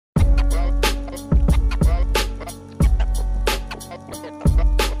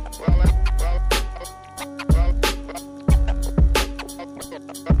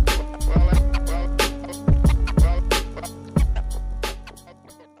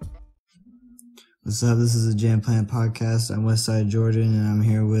What's up? This is a Jam Plant podcast. I'm Westside Jordan, and I'm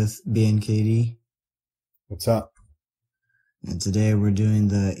here with B and Katie. What's up? And today we're doing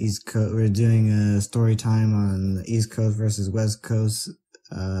the East Coast. We're doing a story time on the East Coast versus West Coast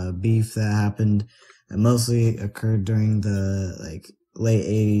beef that happened. That mostly occurred during the late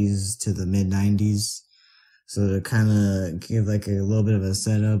 '80s to the mid '90s. So to kind of give a little bit of a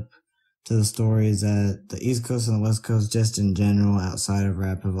setup to the story is that the East Coast and the West Coast, just in general, outside of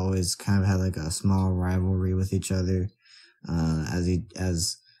rap, have always kind of had like a small rivalry with each other,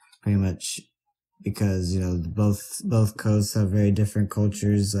 as pretty much because both coasts have very different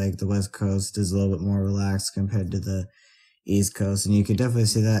cultures. Like the West Coast is a little bit more relaxed compared to the East Coast, and you could definitely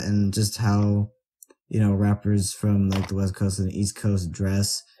see that in just how rappers from like the West Coast and the East Coast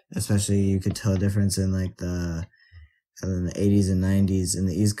dress. Especially, you could tell a difference in the 80s and 90s in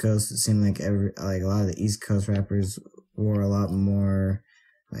the East Coast. It seemed like a lot of the East Coast rappers wore a lot more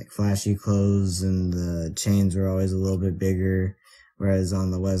like flashy clothes, and the chains were always a little bit bigger. Whereas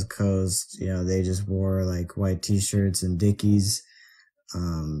on the West Coast, they just wore like white t-shirts and Dickies.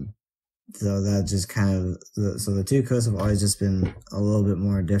 Um, so that just so the two coasts have always just been a little bit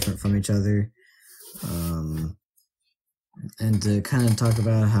more different from each other. Um, and to kind of talk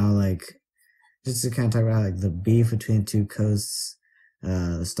about how the beef between two coasts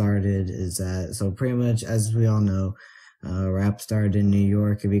started is that, so pretty much as we all know, rap started in New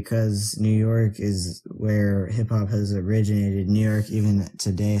York, and because New York is where hip hop has originated. New York, even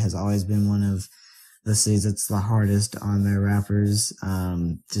today, has always been one of the cities that's the hardest on their rappers,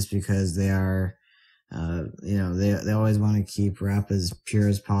 just because they are, they always want to keep rap as pure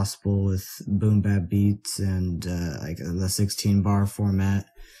as possible with boom bap beats and like the 16 bar format.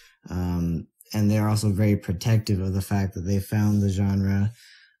 And they're also very protective of the fact that they found the genre.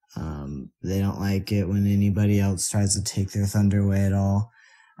 They don't like it when anybody else tries to take their thunder away at all.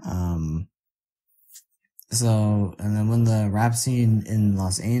 Um, and then when the rap scene in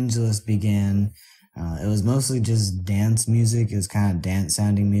Los Angeles began, it was mostly just dance music. It was kind of dance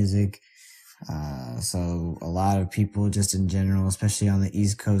sounding music. So a lot of people just in general, especially on the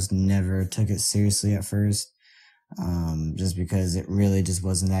East Coast, never took it seriously at first. Just because it really just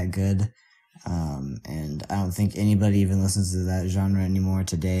wasn't that good. And I don't think anybody even listens to that genre anymore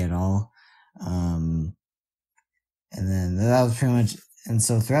today at all. And then that was pretty much, and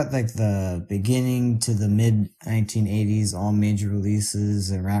so throughout like the beginning to the mid 1980s, all major releases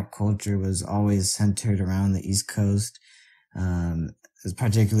and rap culture was always centered around the East Coast. It was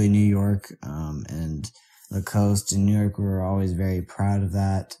particularly New York, and the coast in New York. We were always very proud of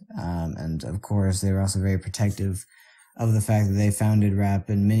that. And of course, they were also very protective of the fact that they founded rap,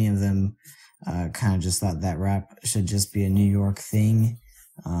 and many of them kind of just thought that rap should just be a New York thing.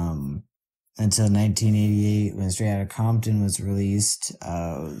 Until 1988, when Straight Outta Compton was released,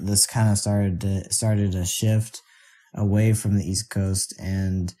 this kind of started a shift away from the East Coast,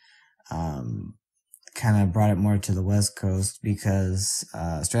 and kind of brought it more to the West Coast, because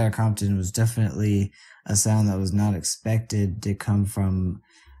Straight Outta Compton was definitely a sound that was not expected to come from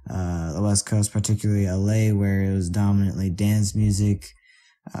the West Coast, particularly LA, where it was dominantly dance music,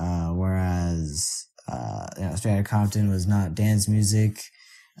 whereas Straight Outta Compton was not dance music.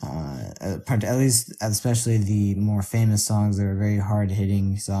 At least, especially the more famous songs, they were very hard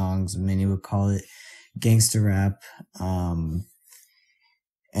hitting songs. Many would call it gangster rap.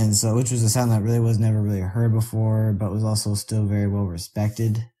 And so, which was a sound that really was never really heard before, but was also still very well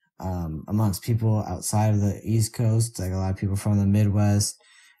respected, amongst people outside of the East Coast, like a lot of people from the Midwest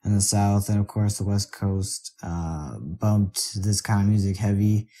and the South, and of course the West Coast, bumped this kind of music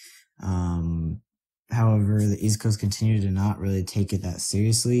heavy. However, the East Coast continued to not really take it that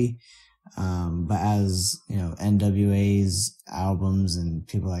seriously. But as, NWA's albums and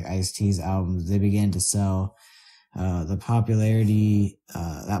people like Ice-T's albums, they began to sell, that popularity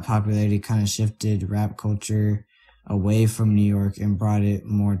kind of shifted rap culture away from New York and brought it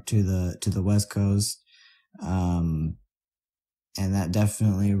more to the West Coast. And that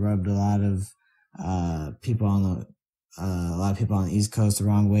definitely rubbed a lot of people on the East Coast the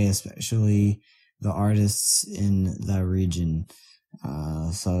wrong way, especially the artists in the region.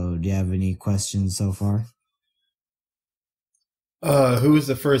 So do you have any questions so far? Who was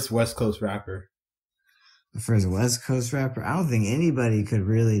the first West Coast rapper? The first West Coast rapper? I don't think anybody could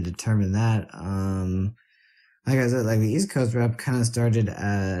really determine that. Like I said, like the East Coast rap kind of started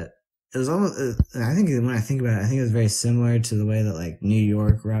at, it was almost, I think when I think about it, I think it was very similar to the way that like New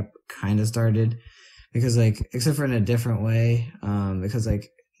York rap kind of started, because like, except for in a different way, because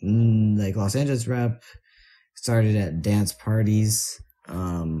like Los Angeles rap started at dance parties,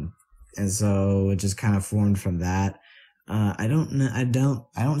 and so it just kind of formed from that. I don't know. I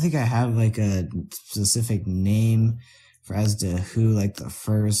don't think I have like a specific name for as to who like the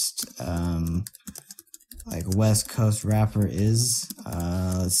first like West Coast rapper is.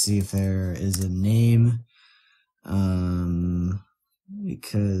 Let's see if there is a name.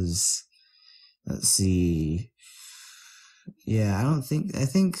 Because let's see. Yeah, I don't think. I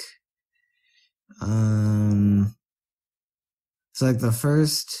think. So like the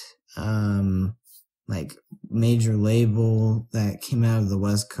first like major label that came out of the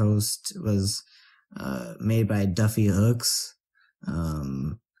West Coast was made by Duffy Hooks.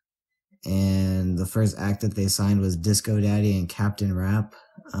 And the first act that they signed was Disco Daddy and Captain Rap,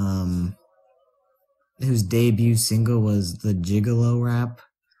 whose debut single was The Gigolo Rap,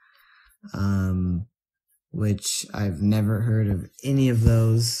 which I've never heard of any of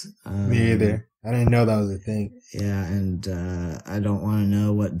those. Me either. I didn't know that was a thing. Yeah, and I don't want to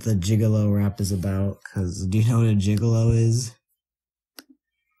know what The Gigolo Rap is about, because do you know what a gigolo is?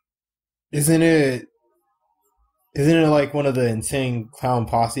 Isn't it like one of the insane clown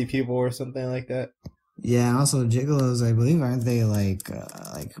posse people or something like that? Yeah, and also gigolos, I believe, aren't they like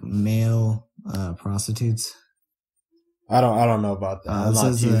male prostitutes? I don't know about that. I'm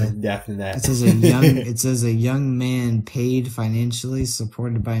not too depth in that. It says a young man paid financially,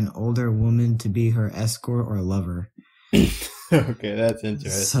 supported by an older woman to be her escort or lover. Okay, that's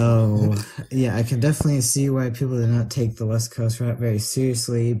interesting. So yeah, I can definitely see why people do not take the West Coast rap very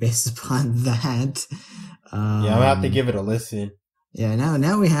seriously based upon that. Yeah, I'm gonna have to give it a listen. Yeah,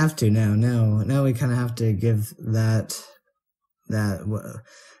 now we have to. Now we kind of have to give that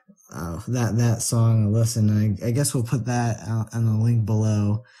song a listen. I guess we'll put that out on the link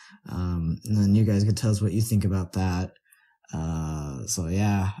below, and then you guys can tell us what you think about that. So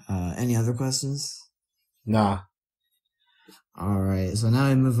yeah. Any other questions? Nah. All right. So now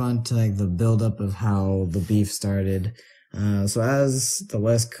we move on to like the build up of how the beef started. So as the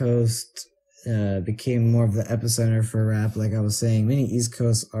West Coast became more of the epicenter for rap, like I was saying, many East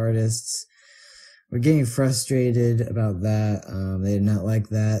Coast artists were getting frustrated about that. They did not like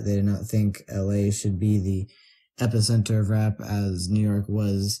that. They did not think LA should be the epicenter of rap, as New York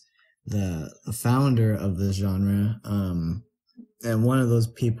was the founder of this genre. And one of those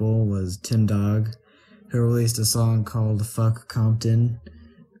people was Tim Dog, who released a song called Fuck Compton,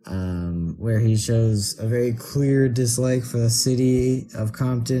 where he shows a very clear dislike for the city of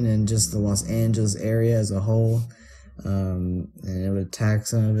Compton and just the Los Angeles area as a whole. And it would attack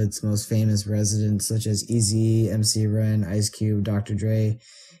some of its most famous residents, such as Eazy, MC Ren, Ice Cube, Dr. Dre,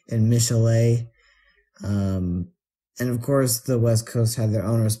 and Michelet. And of course, the West Coast had their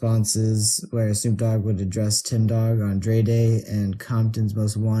own responses, where Snoop Dogg would address Tim Dog on Dre Day, and Compton's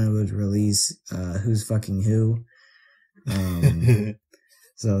Most Wanted would release Who's Fucking Who.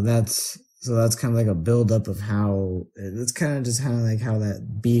 So that's kind of like a build up of how it's kind of just like how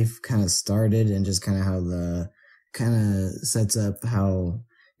that beef kind of started, and just kind of how the kind of sets up how,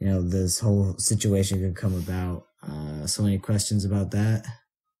 you know, this whole situation could come about. So any questions about that?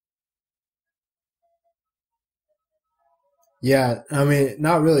 Yeah, I mean,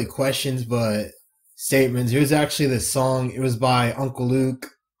 not really questions, but statements. It was actually this song. It was by Uncle Luke.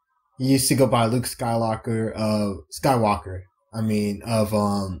 He used to go by Luke Skywalker. Of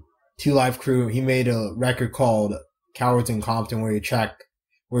 2 Live Crew. He made a record called Cowards in Compton, where he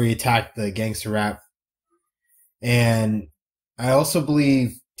attacked the gangster rap. And I also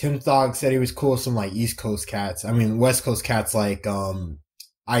believe Tim Dog said he was cool with some like East Coast cats. I mean, West Coast cats like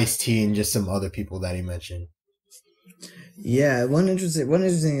Ice-T and just some other people that he mentioned. Yeah, one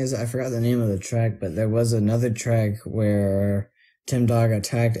interesting is I forgot the name of the track, but there was another track where Tim Dog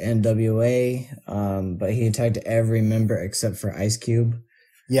attacked NWA, but he attacked every member except for Ice Cube.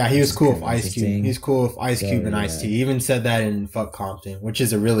 Yeah, he was cool with Ice Cube. He's cool with Ice Cube and Ice-T. He even said that in Fuck Compton, which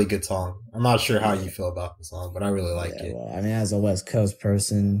is a really good song. I'm not sure how you feel about the song, but I really like it. Well, I mean, as a West Coast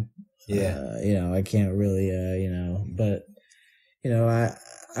person, I can't really, but,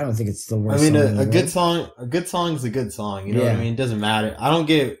 I don't think it's the worst. I mean, a good song is a good song. You know what I mean? It doesn't matter. I don't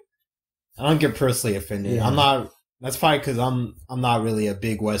get personally offended. Yeah. That's probably because I'm not really a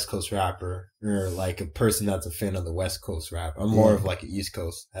big West Coast rapper, or like a person that's a fan of the West Coast rap. I'm more of like an East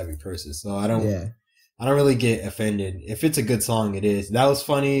Coast heavy person, so I don't really get offended. If it's a good song, it is. That was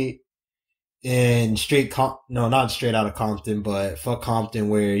funny in not Straight Outta Compton, but Fuck Compton,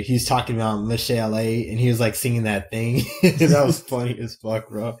 where he's talking about Michelet LA, and he was like singing that thing. That was funny as fuck,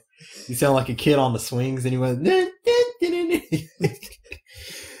 bro. He sounded like a kid on the swings, and he went.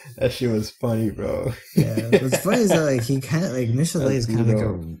 That shit was funny, bro. Yeah, what's funny is that like he kind of like Michelet is kind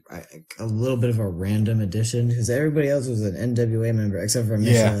of like a little bit of a random addition, because everybody else was an NWA member except for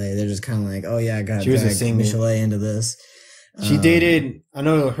Michelet. They're just kind of like, oh yeah, I got Michelet into this. She dated. I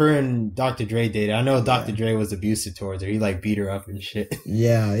know her and Dr. Dre dated. I know Dr. Dre was abusive towards her. He like beat her up and shit.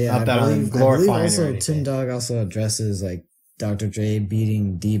 Yeah, yeah. Not that I'm glorifying her or anything. Tim Dog also addresses like Dr. Dre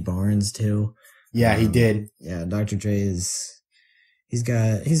beating D Barnes too. Yeah, he did. Yeah, Dr. Dre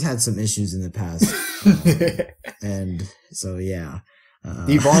he's had some issues in the past, and so yeah.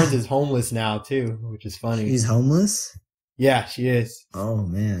 D Barnes is homeless now too, which is funny. He's homeless? Yeah, she is. Oh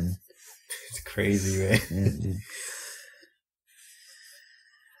man, it's crazy, man. Yeah, dude.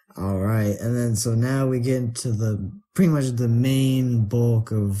 All right, and then so now we get into pretty much the main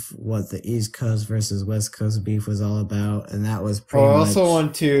bulk of what the East Coast versus West Coast beef was all about, and that was pretty much... I also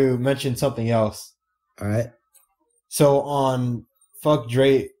want to mention something else. All right. So on Fuck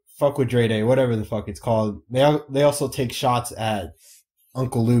with Dre Day, whatever the fuck it's called, they also take shots at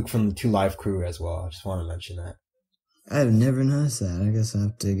Uncle Luke from the 2 Live crew as well. I just want to mention that. I've never noticed that. I guess I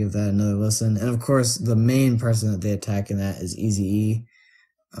have to give that another listen. And of course, the main person that they attack in that is Eazy-E.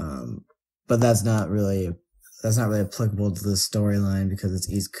 But that's not really applicable to the storyline because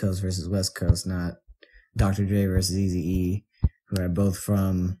it's East Coast versus West Coast, not Dr. Dre versus Eazy-E, who are both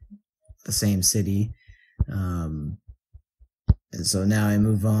from the same city. And so now I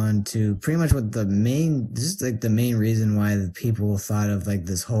move on to pretty much what the main reason why the people thought of like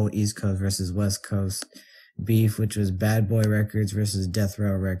this whole East Coast versus West Coast beef, which was Bad Boy Records versus Death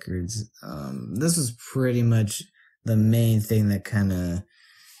Row Records. This was pretty much the main thing that kind of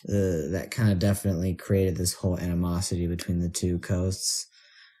definitely created this whole animosity between the two coasts.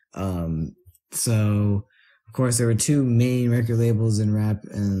 So of course there were 2 main record labels in rap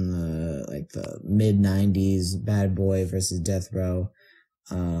in the mid 90s, Bad Boy versus Death Row.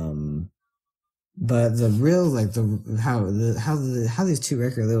 But the real how these 2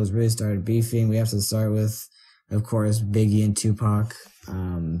 record labels really started beefing, we have to start with, of course, Biggie and Tupac.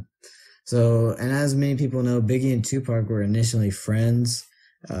 So, and as many people know, Biggie and Tupac were initially friends.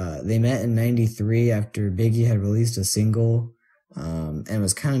 They met in 93 after Biggie had released a single, and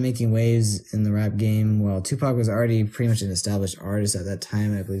was kind of making waves in the rap game. While Tupac was already pretty much an established artist at that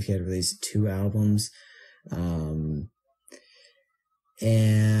time. I believe he had released 2 albums.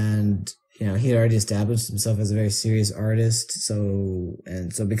 And, you know, he had already established himself as a very serious artist. So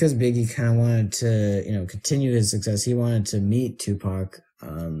because Biggie kind of wanted to, you know, continue his success, he wanted to meet Tupac.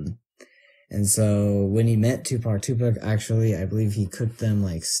 And so when he met Tupac actually, I believe he cooked them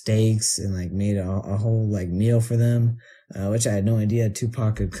like steaks and like made a whole like meal for them, which I had no idea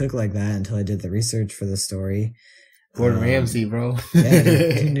Tupac could cook like that until I did the research for the story. Gordon Ramsay, bro.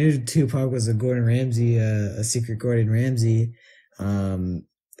 Yeah, I knew Tupac was a Gordon Ramsay, a secret Gordon Ramsay. And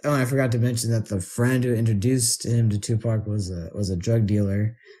I forgot to mention that the friend who introduced him to Tupac was a drug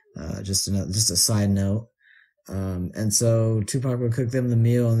dealer. Just a side note. And so Tupac would cook them the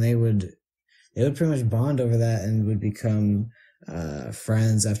meal, and they would pretty much bond over that and would become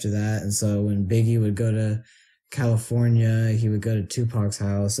friends after that. And so when Biggie would go to California, he would go to Tupac's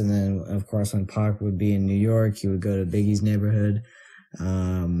house, and then of course when Pac would be in New York, he would go to Biggie's neighborhood.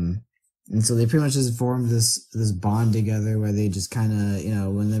 And so they pretty much just formed this bond together where they just kind of, you know,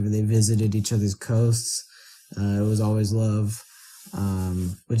 whenever they visited each other's coasts, it was always love,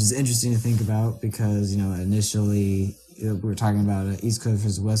 which is interesting to think about because, you know, initially we're talking about an East Coast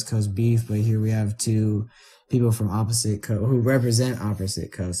versus West Coast beef, but here we have 2 people from opposite who represent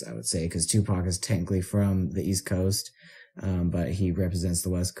opposite coasts, I would say, because Tupac is technically from the East Coast, but he represents the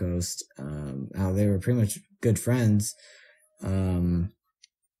West Coast. How they were pretty much good friends.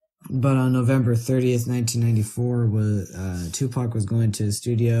 But on November 30th, 1994, Tupac was going to the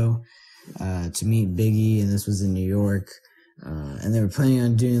studio to meet Biggie, and this was in New York. And they were planning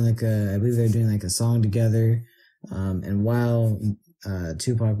on doing I believe they were doing like a song together. And while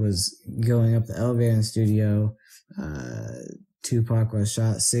Tupac was going up the elevator in the studio, Tupac was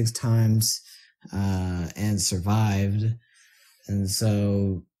shot 6 times and survived. And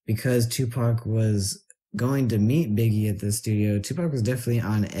so because Tupac was going to meet Biggie at the studio, Tupac was definitely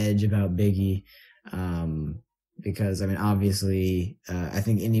on edge about Biggie. Because, I mean, obviously, I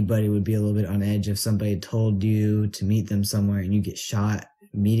think anybody would be a little bit on edge if somebody told you to meet them somewhere and you get shot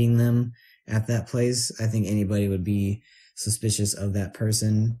meeting them at that place. I think anybody would be suspicious of that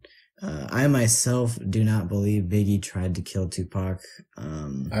person. I myself do not believe Biggie tried to kill Tupac.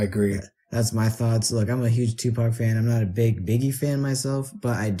 I agree. That's my thoughts. Look, I'm a huge Tupac fan. I'm not a big Biggie fan myself,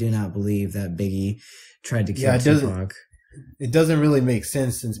 but I do not believe that Biggie tried to kill Tupac. It doesn't really make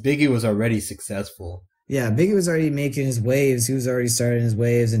sense since Biggie was already successful. Yeah, Biggie was already making his waves. He was already starting his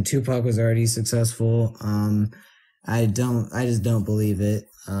waves, and Tupac was already successful. I just don't believe it.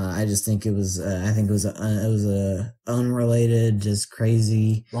 I just think it was. I think it was a unrelated, just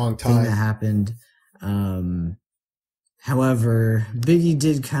crazy wrong time thing that happened. However, Biggie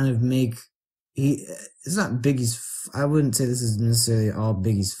did kind of make he. It's not Biggie's. I wouldn't say this is necessarily all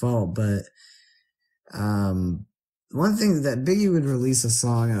Biggie's fault, but um, one thing that Biggie would release a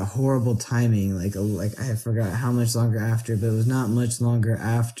song at a horrible timing, like I forgot how much longer after, but it was not much longer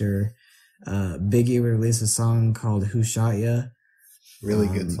after. Biggie would release a song called "Who Shot Ya," really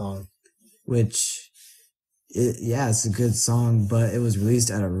good song, which. Yeah, it's a good song, but it was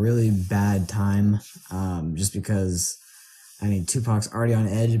released at a really bad time. Just because, I mean, Tupac's already on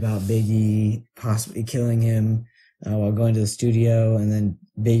edge about Biggie possibly killing him while going to the studio, and then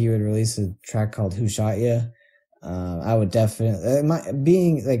Biggie would release a track called "Who Shot Ya." I would definitely,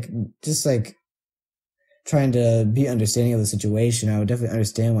 being like, just like trying to be understanding of the situation, I would definitely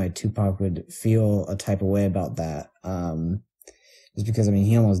understand why Tupac would feel a type of way about that. Just because, I mean,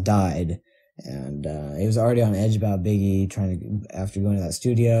 he almost died. And he was already on edge about Biggie after going to that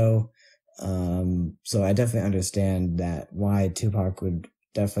studio. So I definitely understand that why Tupac would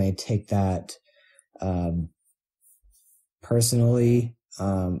definitely take that personally.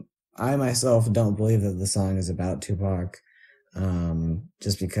 I myself don't believe that the song is about Tupac.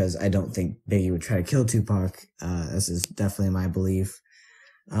 Just because I don't think Biggie would try to kill Tupac. This is definitely my belief.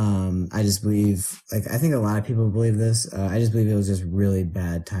 I just believe, like, I think a lot of people believe this. I just believe it was just really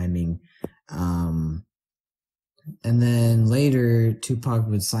bad timing. And then later, Tupac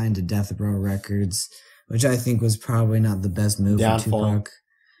would sign to Death Row Records, which I think was probably not the best move for Tupac,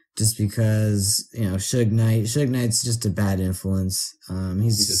 just because, you know, Suge Knight's just a bad influence.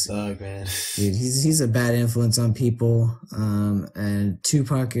 He's a thug, man. Dude, he's a bad influence on people. And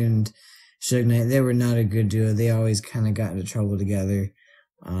Tupac and Suge Knight, they were not a good duo. They always kind of got into trouble together.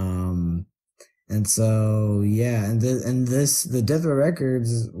 And so, yeah, the Death Row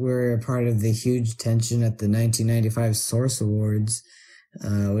Records were a part of the huge tension at the 1995 Source Awards,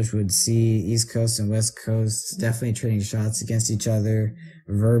 which would see East Coast and West Coast definitely trading shots against each other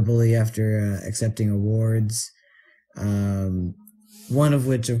verbally after accepting awards. One of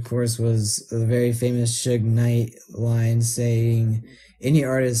which, of course, was the very famous Suge Knight line saying, "Any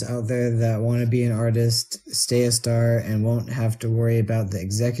artists out there that want to be an artist, stay a star and won't have to worry about the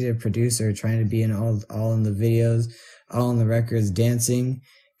executive producer trying to be in all in the videos, all in the records, dancing,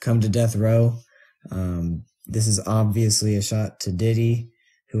 come to Death Row." This is obviously a shot to Diddy,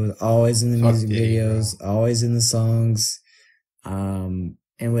 who was always in the music videos, always in the songs, in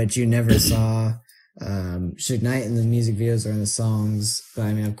which you never saw Suge Knight in the music videos or in the songs. But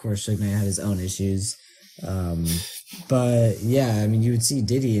I mean, of course, Suge Knight had his own issues. But yeah, I mean, you would see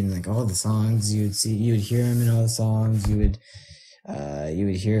Diddy in like all the songs. You would hear him in all the songs. You would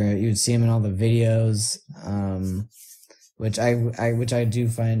see him in all the videos. Which I do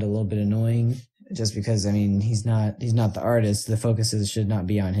find a little bit annoying, just because, I mean, he's not the artist. The focus should not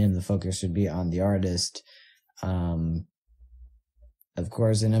be on him. The focus should be on the artist. Of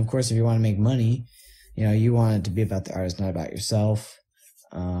course, if you want to make money, you know, you want it to be about the artist, not about yourself.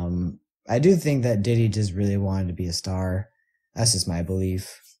 I do think that Diddy just really wanted to be a star. That's just my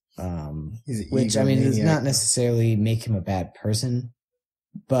belief. Which, I mean, does not necessarily make him a bad person,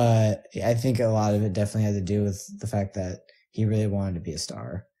 but I think a lot of it definitely had to do with the fact that he really wanted to be a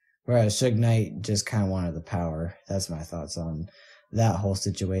star. Whereas Suge Knight just kind of wanted the power. That's my thoughts on that whole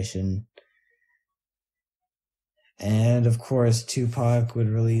situation. And of course, Tupac would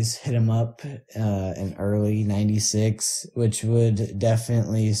release "Hit 'Em Up" in early '96, which would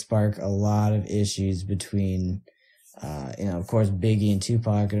definitely spark a lot of issues between, of course, Biggie and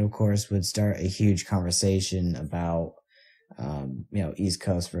Tupac, and of course would start a huge conversation about, East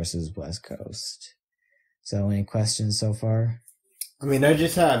Coast versus West Coast. So, any questions so far? I mean, I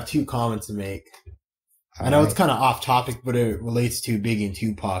just have two comments to make. I know it's kind of off topic, but it relates to Biggie and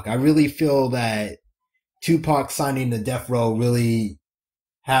Tupac. I really feel that Tupac signing to Death Row really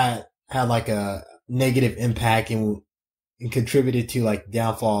had like a negative impact and contributed to like the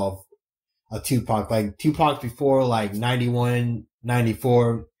downfall of Tupac. Like Tupac before like 91,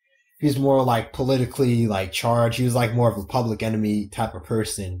 94, he was more like politically like charged. He was like more of a public enemy type of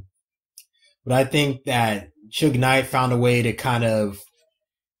person. But I think that Suge Knight found a way to kind of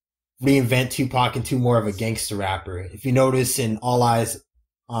reinvent Tupac into more of a gangster rapper. If you notice in All Eyes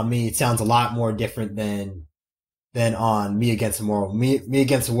on Me, it sounds a lot more different than on Me Against the World. Me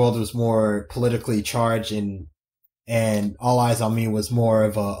Against the World was more politically charged, and All Eyes on Me was more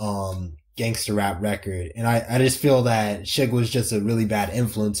of a gangster rap record. And I just feel that Suge was just a really bad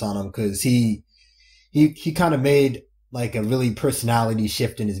influence on him, because he kind of made like a really personality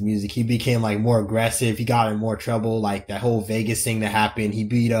shift in his music. He became like more aggressive. He got in more trouble. Like that whole Vegas thing that happened, he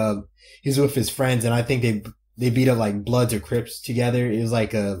was with his friends, and I think they beat up like Bloods or Crips together. It was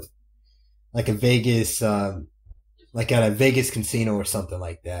like a Vegas, like at a Vegas casino or something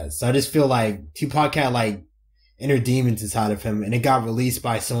like that. So I just feel like Tupac had like inner demons inside of him, and it got released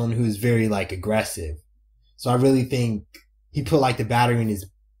by someone who's very like aggressive. So I really think he put like the battery in his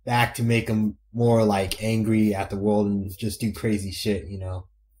back to make him more like angry at the world and just do crazy shit, you know.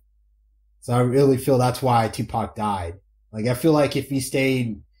 So I really feel that's why Tupac died. Like I feel like if he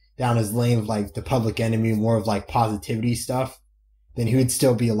stayed down his lane of like the Public Enemy, more of like positivity stuff, then he would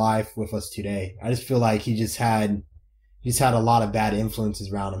still be alive with us today. I just feel like he just had a lot of bad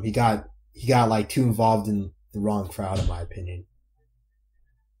influences around him. He got like too involved in the wrong crowd, in my opinion.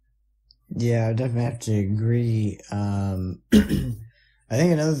 Yeah, I definitely have to agree. I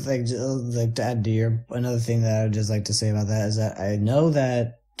think another thing, like to add to your, another thing that I would just like to say about that is that I know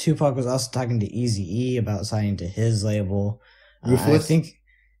that Tupac was also talking to Eazy-E about signing to his label. Ruthless?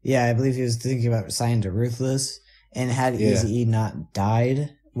 I believe he was thinking about signing to Ruthless. And had Eazy-E not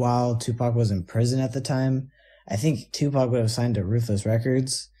died while Tupac was in prison at the time, I think Tupac would have signed to Ruthless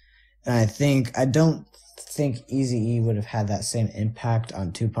Records. And I don't think Eazy-E would have had that same impact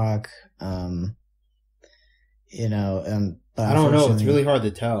on Tupac. But I don't know. It's really hard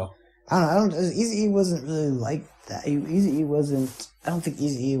to tell. I don't. Eazy-E wasn't really like that. Eazy-E wasn't. I don't think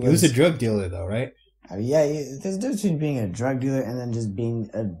Eazy-E was. He was a drug dealer, though, right? There's a difference between being a drug dealer and then just being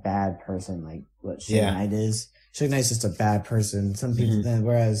a bad person, like what Suge Knight is. Suge Knight's just a bad person. Some people then,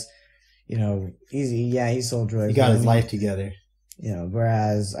 whereas, Eazy, he sold drugs. He got his life together.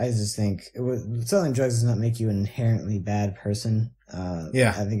 Whereas I just think selling drugs does not make you an inherently bad person. I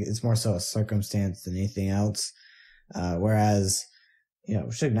think it's more so a circumstance than anything else. Whereas,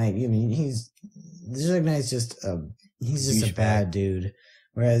 Suge Knight, Suge Knight's just a bad dude.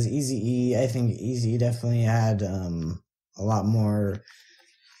 Whereas Eazy-E, I think Eazy-E definitely had a lot more,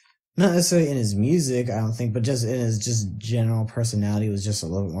 not necessarily in his music, I don't think, but just in his just general personality, was just a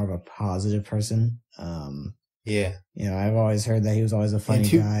little bit more of a positive person. I've always heard that he was always a funny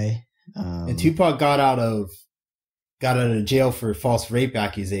guy. And Tupac got out of jail for false rape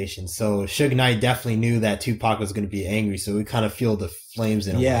accusations. So Suge Knight definitely knew that Tupac was going to be angry. So he kind of fueled the flames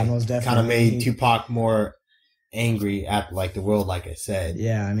in a way. Yeah, most definitely. Kind of made Tupac more angry at like the world, like I said.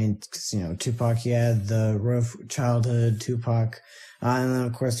 Yeah, I mean, Tupac, he had the rough childhood. Tupac, and then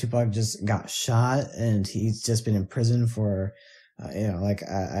of course Tupac just got shot, and he's just been in prison for,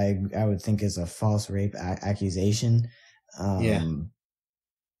 I would think is a false rape accusation.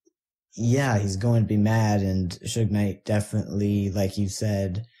 He's going to be mad, and Suge Knight definitely, like you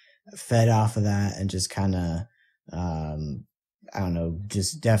said, fed off of that and just kind of,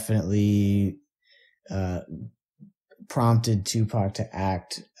 just definitely prompted Tupac to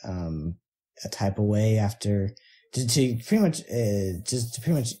act a type of way after to pretty much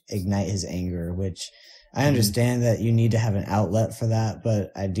ignite his anger, which I understand that you need to have an outlet for that,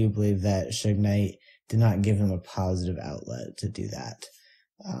 but I do believe that Suge Knight did not give him a positive outlet to do that.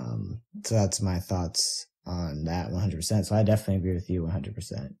 So that's my thoughts on that 100%. So I definitely agree with you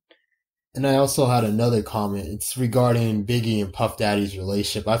 100%. And I also had another comment. It's regarding Biggie and Puff Daddy's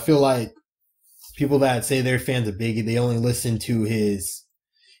relationship. I feel like people that say they're fans of Biggie, they only listen to his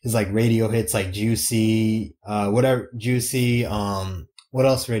like radio hits like Juicy, what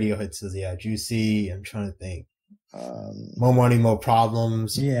else radio hits does he have? Juicy, I'm trying to think. More Money, More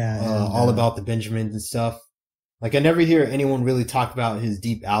Problems. All About the Benjamins and stuff. Like I never hear anyone really talk about his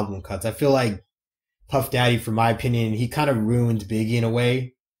deep album cuts. I feel like Puff Daddy, for my opinion, he kind of ruined Biggie in a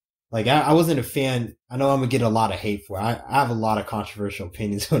way. Like I wasn't a fan. I know I'm gonna get a lot of hate for it. I have a lot of controversial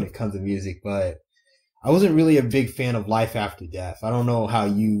opinions when it comes to music, but I wasn't really a big fan of Life After Death. I don't know how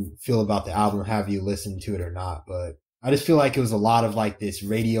you feel about the album, have you listened to it or not, but I just feel like it was a lot of like this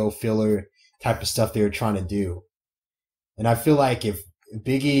radio filler type of stuff they were trying to do. And I feel like if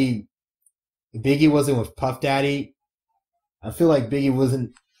Biggie wasn't with Puff Daddy, I feel like Biggie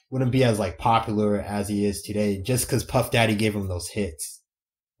wouldn't be as like popular as he is today, just because Puff Daddy gave him those hits.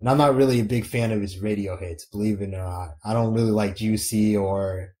 And I'm not really a big fan of his radio hits, believe it or not. I don't really like Juicy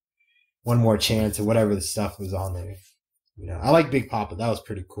or One More Chance or whatever the stuff was on there. I like Big Papa. That was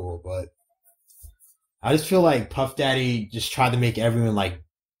pretty cool, but I just feel like Puff Daddy just tried to make everyone like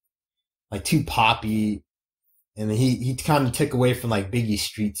too poppy, and then he kind of took away from like Biggie's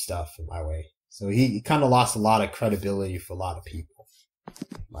street stuff in my way. So he kind of lost a lot of credibility for a lot of people,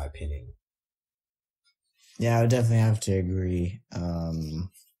 in my opinion. Yeah, I would definitely have to agree.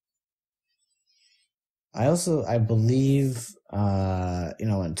 I believe,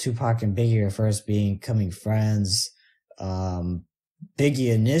 when Tupac and Biggie were first becoming friends,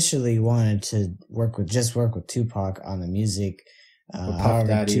 Biggie initially wanted to work with Tupac on the music.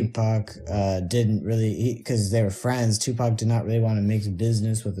 However, Tupac didn't really, because they were friends. Tupac did not really want to mix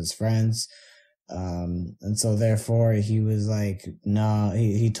business with his friends. And so therefore he was like, no,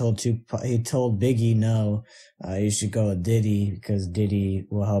 he told Biggie, no, you should go with Diddy because Diddy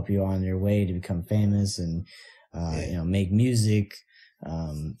will help you on your way to become famous and, make music,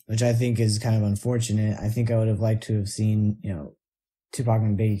 which I think is kind of unfortunate. I think I would have liked to have seen, Tupac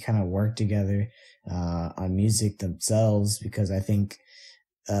and Biggie kind of work together, on music themselves because I think,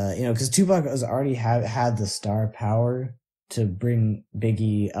 because Tupac has already had the star power to bring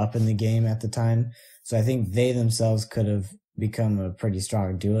Biggie up in the game at the time. So I think they themselves could have become a pretty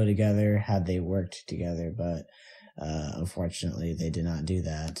strong duo together had they worked together. But unfortunately, they did not do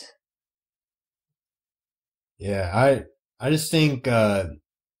that. Yeah, I just think I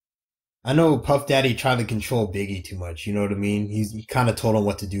know Puff Daddy tried to control Biggie too much. You know what I mean? He kind of told him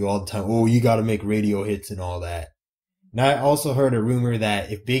what to do all the time. Oh, you got to make radio hits and all that. And I also heard a rumor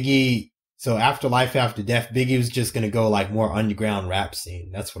that if Biggie, so after Life After Death, Biggie was just gonna go like more underground rap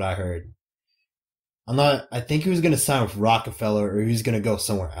scene. That's what I heard. I think he was gonna sign with Rockefeller or he was gonna go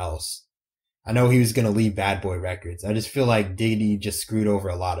somewhere else. I know he was gonna leave Bad Boy Records. I just feel like Diddy just screwed over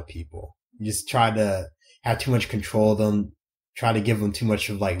a lot of people. He just tried to have too much control of them, try to give them too much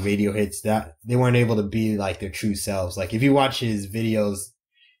of like radio hits that they weren't able to be like their true selves. Like if you watch his videos,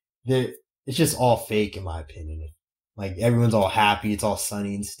 it's just all fake in my opinion. Like everyone's all happy, it's all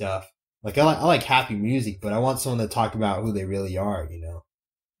sunny and stuff. Like I like happy music, but I want someone to talk about who they really are,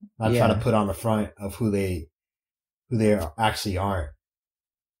 Not try to put on the front of who they actually aren't.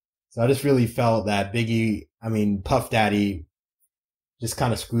 So I just really felt that Puff Daddy just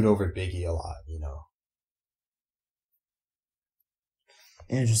kind of screwed over Biggie a lot,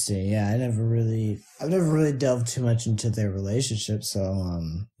 Interesting. Yeah, I've never really delved too much into their relationship, so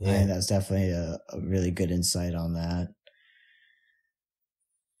I think that's definitely a really good insight on that.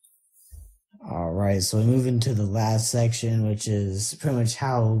 All right, so we move into the last section, which is pretty much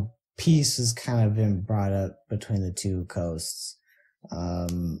how peace has kind of been brought up between the two coasts.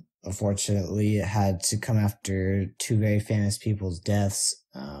 Unfortunately, it had to come after two very famous people's deaths.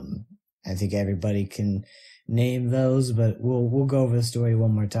 I think everybody can name those, but we'll go over the story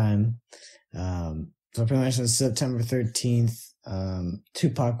one more time. So pretty much on September 13th,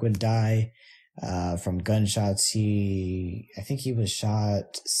 Tupac would die from gunshots. I think he was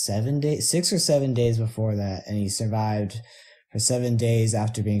shot 6 or 7 days before that, and he survived for 7 days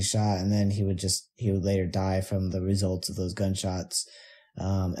after being shot, and then he would later die from the results of those gunshots.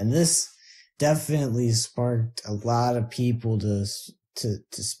 And this definitely sparked a lot of people to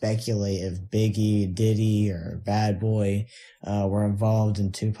speculate if Biggie, Diddy, or Bad Boy were involved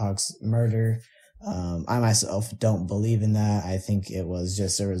in Tupac's murder. I myself don't believe in that. I think it was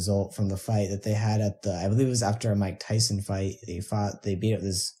just a result from the fight that they had I believe it was after a Mike Tyson fight. They beat up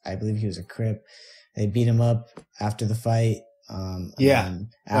I believe he was a Crip. They beat him up after the fight. That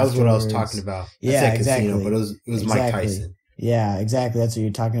was what I was talking about. Yeah, exactly. Casino, but it was Mike Tyson. Yeah, exactly. That's what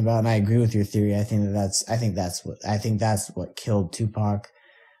you're talking about, and I agree with your theory. I think that's what killed Tupac.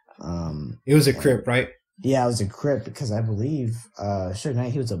 It was a Crip, right? Yeah, it was a Crip because I believe Suge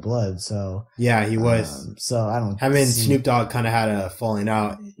Knight, he was a Blood, so yeah, he was. So I don't. Him and Snoop Dogg kind of had a falling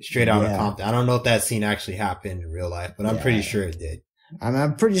out straight out of Compton. I don't know if that scene actually happened in real life, but I'm pretty sure it did.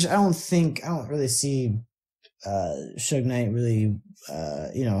 I'm pretty sure. I don't really see Suge Knight really,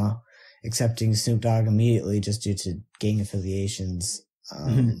 accepting Snoop Dogg immediately just due to gang affiliations.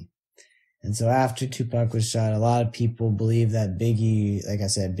 And so after Tupac was shot, a lot of people believe that Biggie, like I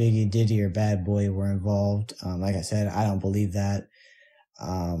said, Biggie, Diddy, or Bad Boy were involved. Like I said, I don't believe that.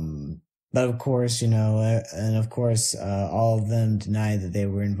 But of course, all of them denied that they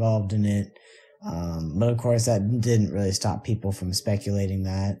were involved in it. But of course, that didn't really stop people from speculating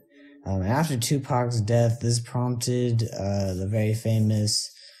that. And after Tupac's death, this prompted the very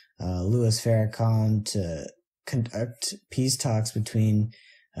famous Louis Farrakhan to conduct peace talks between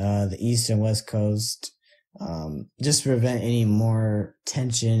the East and West Coast, just to prevent any more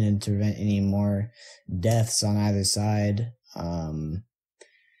tension and to prevent any more deaths on either side. But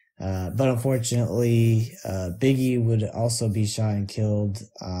unfortunately, Biggie would also be shot and killed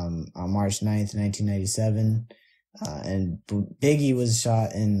on March 9th, 1997. And Biggie was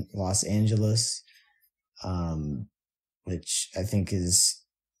shot in Los Angeles, which I think is,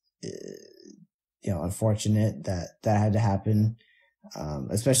 unfortunate that had to happen,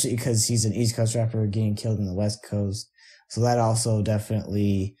 especially because he's an East Coast rapper getting killed in the West Coast. So that also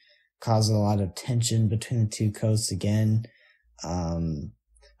definitely caused a lot of tension between the two coasts again.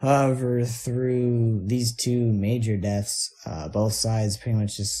 However, through these two major deaths, both sides pretty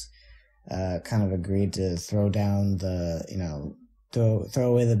much just kind of agreed to throw down throw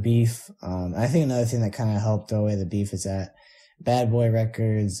away the beef. I think another thing that kind of helped throw away the beef is that Bad Boy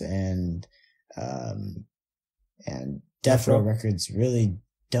Records and And Death Row records really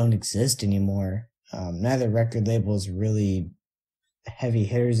don't exist anymore. Neither record label is really heavy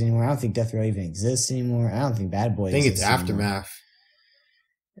hitters anymore. I don't think Death Row even exists anymore. I don't think Bad Boy exists it's Aftermath.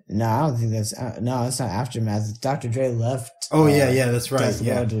 No, I don't think that's... No, it's not Aftermath. Dr. Dre left... Oh, yeah, that's right. Death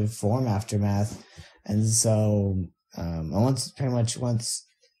Row to form Aftermath. And so, once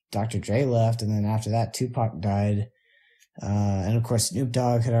Dr. Dre left, and then after that, Tupac died. And of course, Snoop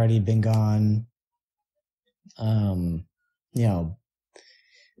Dogg had already been gone.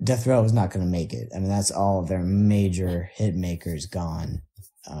 Death Row was not going to make it. I mean, that's all of their major hit makers gone,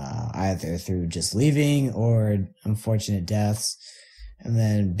 either through just leaving or unfortunate deaths. And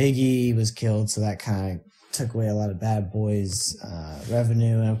then Biggie was killed, so that kind of took away a lot of Bad Boys'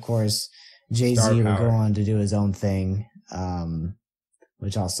 revenue. And of course, Jay-Z would go on to do his own thing,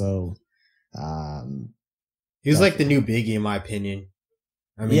 which also... he was like the new Biggie, in my opinion.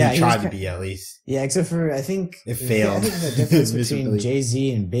 I mean, he tried to be, at least. Yeah, except for, I think... It failed. I think the difference between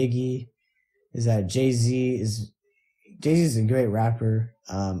Jay-Z and Biggie is that Jay-Z is a great rapper.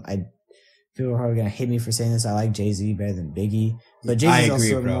 People are probably going to hate me for saying this. I like Jay-Z better than Biggie. But Jay-Z is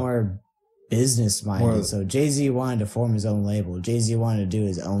also more business-minded. So Jay-Z wanted to form his own label. Jay-Z wanted to do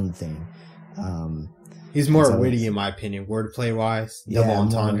his own thing. He's more witty, in my opinion, wordplay-wise, double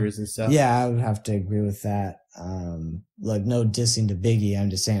entendres and stuff. Yeah, I would have to agree with that. Like, no dissing to Biggie. I'm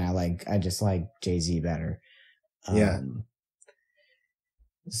just saying I just like Jay-Z better.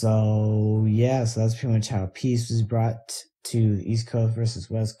 So that's pretty much how peace was brought to the East Coast versus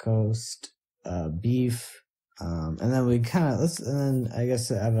West Coast beef. And then I guess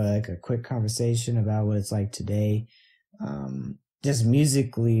have a quick conversation about what it's like today. Just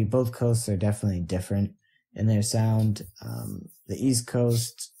musically, both coasts are definitely different in their sound. The East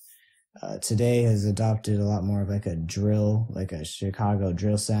Coast today has adopted a lot more of like a drill, like a Chicago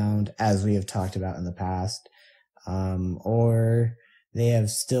drill sound, as we have talked about in the past. Or they have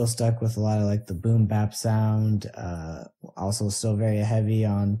still stuck with a lot of like the boom bap sound, also still very heavy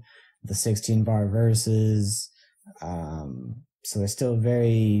on the 16-bar verses. So they're still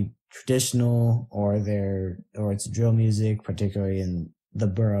very traditional, or it's drill music, particularly in the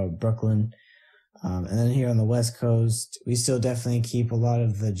borough of Brooklyn. And then here on the West Coast, we still definitely keep a lot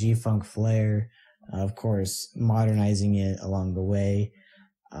of the G-Funk flair, of course, modernizing it along the way.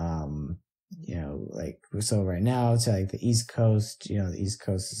 So right now, to like the East Coast, the East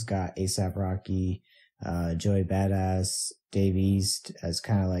Coast has got A$AP Rocky, Joey Badass, Dave East as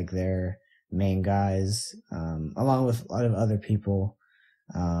kind of like their main guys, along with a lot of other people.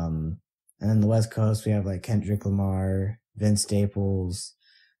 And then the West Coast, we have like Kendrick Lamar, Vince Staples,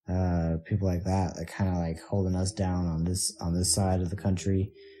 people like that, like kind of like holding us down on this side of the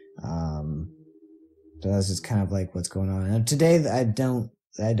country. So that's just kind of like what's going on. And today, I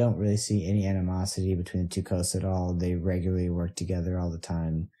don't really see any animosity between the two coasts at all. They regularly work together all the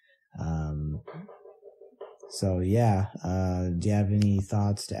time. Do you have any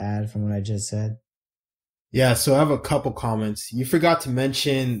thoughts to add from what I just said? Yeah, so I have a couple comments. You forgot to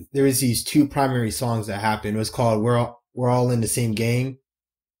mention there was these two primary songs that happened. It was called We're All in the Same Game,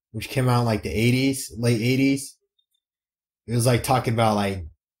 which came out in like the 80s, late 80s. It was like talking about like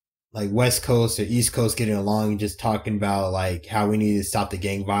West Coast or East Coast getting along, and just talking about like how we need to stop the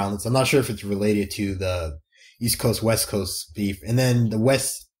gang violence. I'm not sure if it's related to the East Coast, West Coast beef. And then the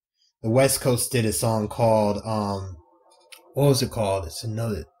West Coast did a song called, what was it called? It's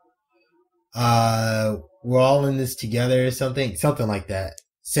another, We're All in This Together or something like that.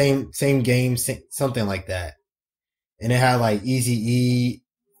 Same game, something like that. And it had like Eazy-E,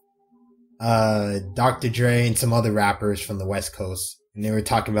 Dr. Dre, and some other rappers from the West Coast. And they were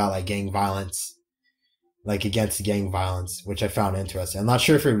talking about like gang violence, like against the gang violence, which I found interesting. I'm not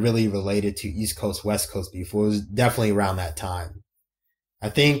sure if it really related to East Coast, West Coast beef. It was definitely around that time. I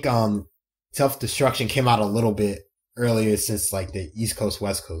think, Self-Destruction came out a little bit earlier since like the East Coast,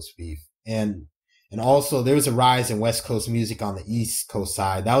 West Coast beef. And also there was a rise in West Coast music on the East Coast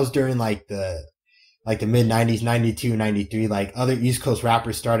side. That was during like the mid 90s, 92, 93, like other East Coast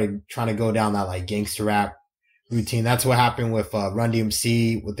rappers started trying to go down that like gangster rap routine. That's what happened with Run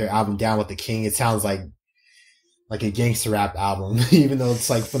DMC with their album Down with the King. It sounds like a gangster rap album, even though it's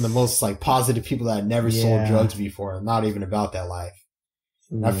like from the most like positive people that had never sold drugs before, not even about that life.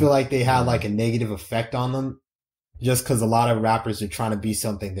 I feel like they had like a negative effect on them just because a lot of rappers are trying to be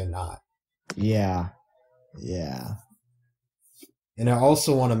something they're not. Yeah. And I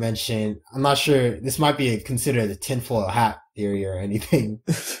also want to mention, I'm not sure, this might be considered a tinfoil hat theory or anything,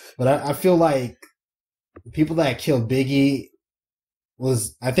 but I feel like the people that killed Biggie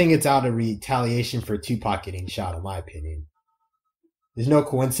I think it's out of retaliation for Tupac getting shot, in my opinion. there's no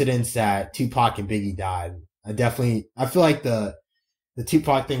coincidence that Tupac and Biggie died. I feel like the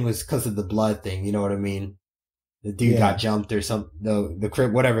Tupac thing was because of the blood thing. You know what I mean? The dude got jumped or something. The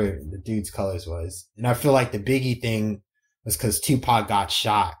crib, whatever the dude's colors was, and I feel like the Biggie thing was because Tupac got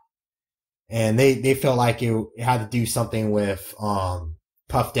shot, and they felt like it had to do something with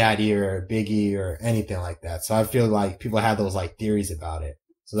Puff Daddy or Biggie or anything like that. So I feel like people had those like theories about it.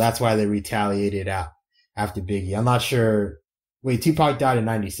 So that's why they retaliated out after Biggie. I'm not sure. Wait, Tupac died in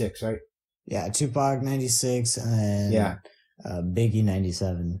 96, right? Yeah, Tupac 96 and Biggie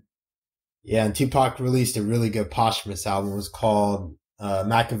 97. Yeah, and Tupac released a really good posthumous album. It was called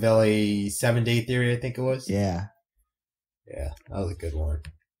Machiavelli 7-Day Theory, I think it was. Yeah. Yeah, that was a good one.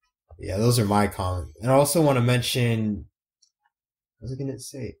 Yeah, those are my comments. And I also want to mention, what was I going to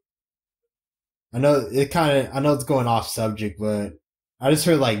say? I know it's going off subject, but I just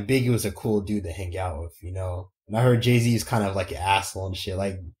heard like Biggie was a cool dude to hang out with, you know? And I heard Jay-Z is kind of like an asshole and shit.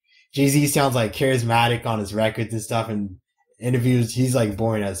 Like, Jay-Z sounds like charismatic on his records and stuff, and interviews, he's like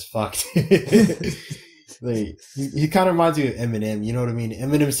boring as fuck. Like, he kind of reminds me of Eminem, you know what I mean?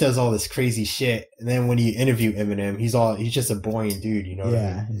 Eminem says all this crazy shit, and then when you interview Eminem, he's just a boring dude, you know what I mean?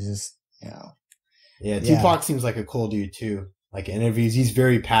 Yeah, he's just, Yeah, Tupac seems like a cool dude too. Like in interviews, he's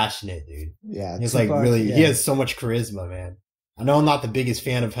very passionate, dude. Yeah, he's Tupac, like really, he has so much charisma, man. I know I'm not the biggest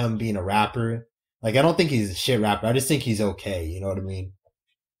fan of him being a rapper. Like, I don't think he's a shit rapper. I just think he's okay, you know what I mean?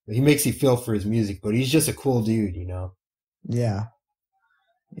 He makes you feel for his music, but he's just a cool dude, you know? Yeah.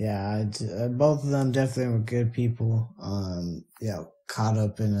 Yeah, both of them definitely were good people. Caught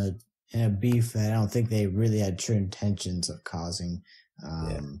up in a beef that I don't think they really had true intentions of causing.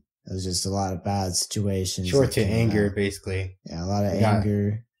 It was just a lot of bad situations. Short to anger, basically. Yeah, a lot of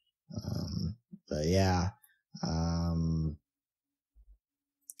anger. But yeah.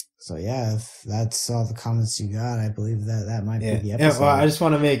 So yeah, if that's all the comments you got, I believe that might be the episode. Yeah, well, I just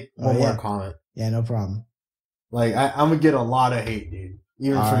want to make one more comment. Yeah, no problem. Like, I'm gonna get a lot of hate, dude.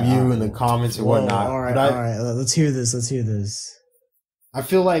 Even from you in the comments or whatnot. All right. Let's hear this. I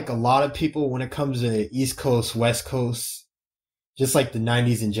feel like a lot of people, when it comes to East Coast, West Coast, just like the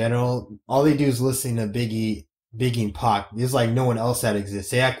 90s in general, all they do is listen to Biggie and Pac. There's like no one else that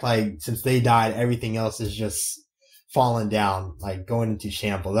exists. They act like since they died, everything else is just falling down, like going into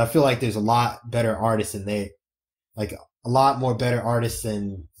shambles. I feel like there's a lot better artists than like a lot more better artists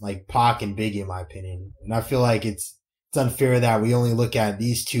than like Pac and Biggie, in my opinion. And I feel like it's unfair that we only look at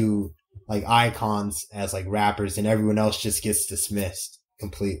these two like icons as like rappers and everyone else just gets dismissed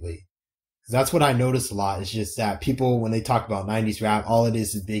completely. Because that's what I notice a lot. It's just that people, when they talk about 90s rap, all it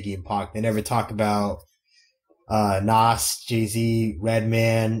is Biggie and Pac. They never talk about Nas, Jay-Z,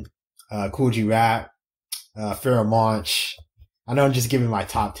 Redman, Cool G Rap, Pharoah Monch. I know I'm just giving my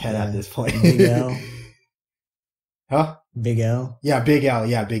top 10 at this point. Big L. Huh? Big L? Yeah, Big L.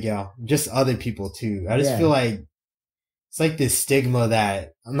 Yeah, Big L. Just other people too. I just feel like it's like this stigma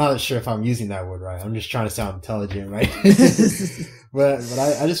that I'm not sure if I'm using that word right. I'm just trying to sound intelligent, right? but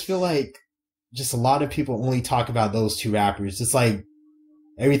I just feel like just a lot of people only talk about those two rappers. It's like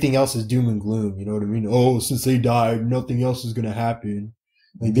everything else is doom and gloom. You know what I mean? Oh, since they died, nothing else is gonna happen.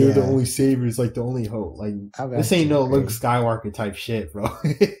 Like they're the only saviors, like the only hope. Like this ain't no Luke Skywalker type shit, bro.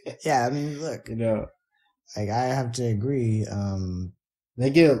 Yeah, I mean, look, you know, like I have to agree. They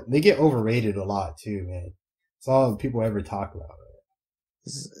get overrated a lot too, man. It's all people ever talk about.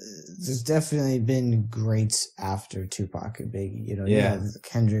 There's definitely been greats after Tupac and Biggie. You know,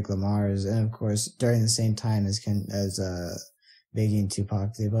 Kendrick Lamar's, and of course during the same time as Biggie and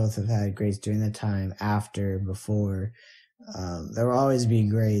Tupac, they both have had greats during the time, after, before. There will always be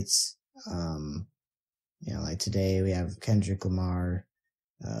greats. You know, like today we have Kendrick Lamar.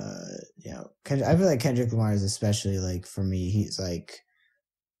 You know, I feel like Kendrick Lamar is especially, like, for me, he's like,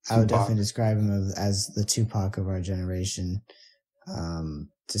 Tupac. I would definitely describe him as the Tupac of our generation.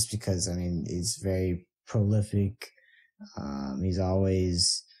 Just because, I mean, he's very prolific. He's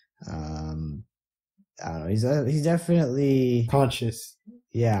always, I don't know, he's definitely conscious.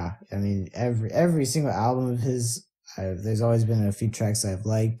 Yeah. I mean, every single album of his, there's always been a few tracks I've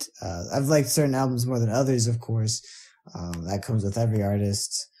liked. I've liked certain albums more than others, of course. That comes with every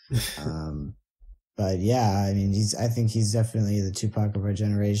artist. But yeah, I mean, I think he's definitely the Tupac of our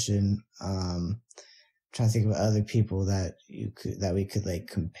generation. Trying to think of other people that we could like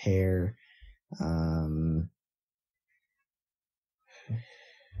compare. A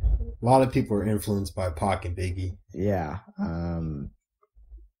lot of people are influenced by Pac and Biggie. Yeah.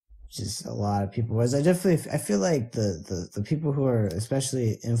 Just a lot of people. I feel like the people who are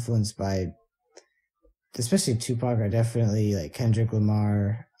especially influenced by, especially Tupac, are definitely like Kendrick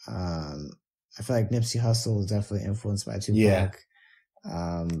Lamar. I feel like Nipsey Hussle is definitely influenced by Tupac. Yeah.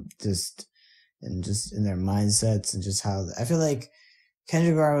 just in their mindsets and just how I feel like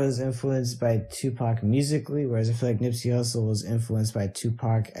Kendrick Lamar was influenced by Tupac musically, whereas I feel like Nipsey Hussle was influenced by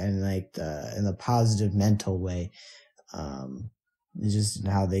Tupac and like in the positive mental way. Just in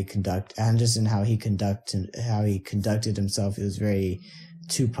how they conduct and just in how he conducted himself. It was very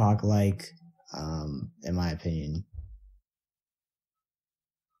Tupac like, in my opinion.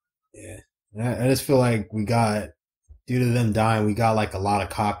 Yeah. I just feel like due to them dying, we got like a lot of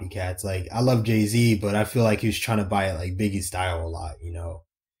copycats. Like I love Jay-Z, but I feel like he was trying to buy it like Biggie style a lot, you know.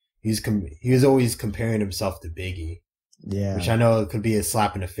 He was always comparing himself to Biggie. Yeah. Which I know could be a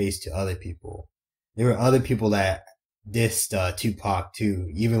slap in the face to other people. There were other people that dissed Tupac too,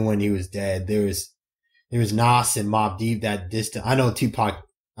 even when he was dead. There was Nas and Mobb Deep that dissed him. I know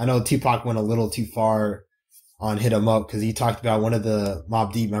Tupac went a little too far on Hit 'Em Up because he talked about one of the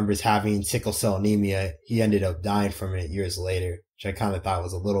Mobb Deep members having sickle cell anemia. He ended up dying from it years later, which I kind of thought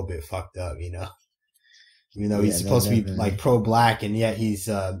was a little bit fucked up, you know. Even though he's supposed to be like pro-black, and yet he's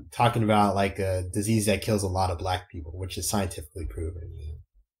talking about like a disease that kills a lot of black people, which is scientifically proven.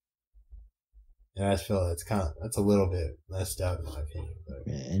 Yeah, I just feel that's a little bit messed up in my opinion. But,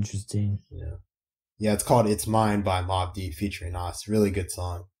 yeah, interesting. Yeah, it's called "It's Mine" by Mobb Deep featuring Nas. Really good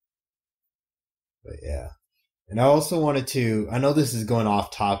song. But yeah. And I also wanted to, I know this is going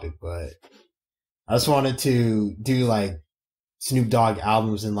off topic, but I just wanted to do like Snoop Dogg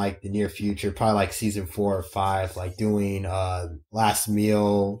albums in like the near future, probably like season 4 or 5, like doing Last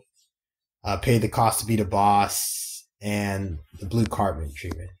Meal, Pay the Cost to Be the Boss, and the Blue Carbon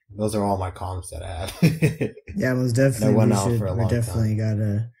Treatment. Those are all my comments that I have. Yeah, most definitely. We definitely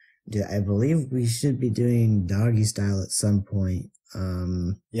gotta do. I believe we should be doing Doggy Style at some point.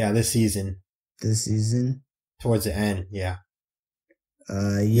 Yeah, this season. Towards the end, yeah.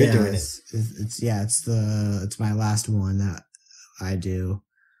 You're doing it. It's my last one that I do.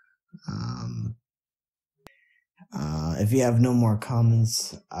 If you have no more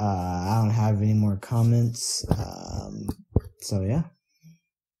comments, I don't have any more comments. So yeah.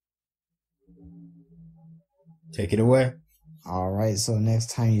 Take it away. All right. So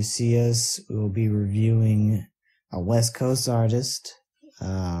next time you see us, we will be reviewing a West Coast artist,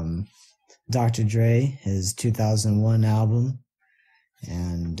 Dr. Dre, his 2001 album.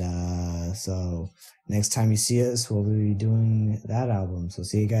 And so next time you see us, we'll be doing that album. So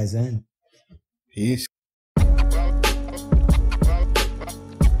see you guys then. Peace.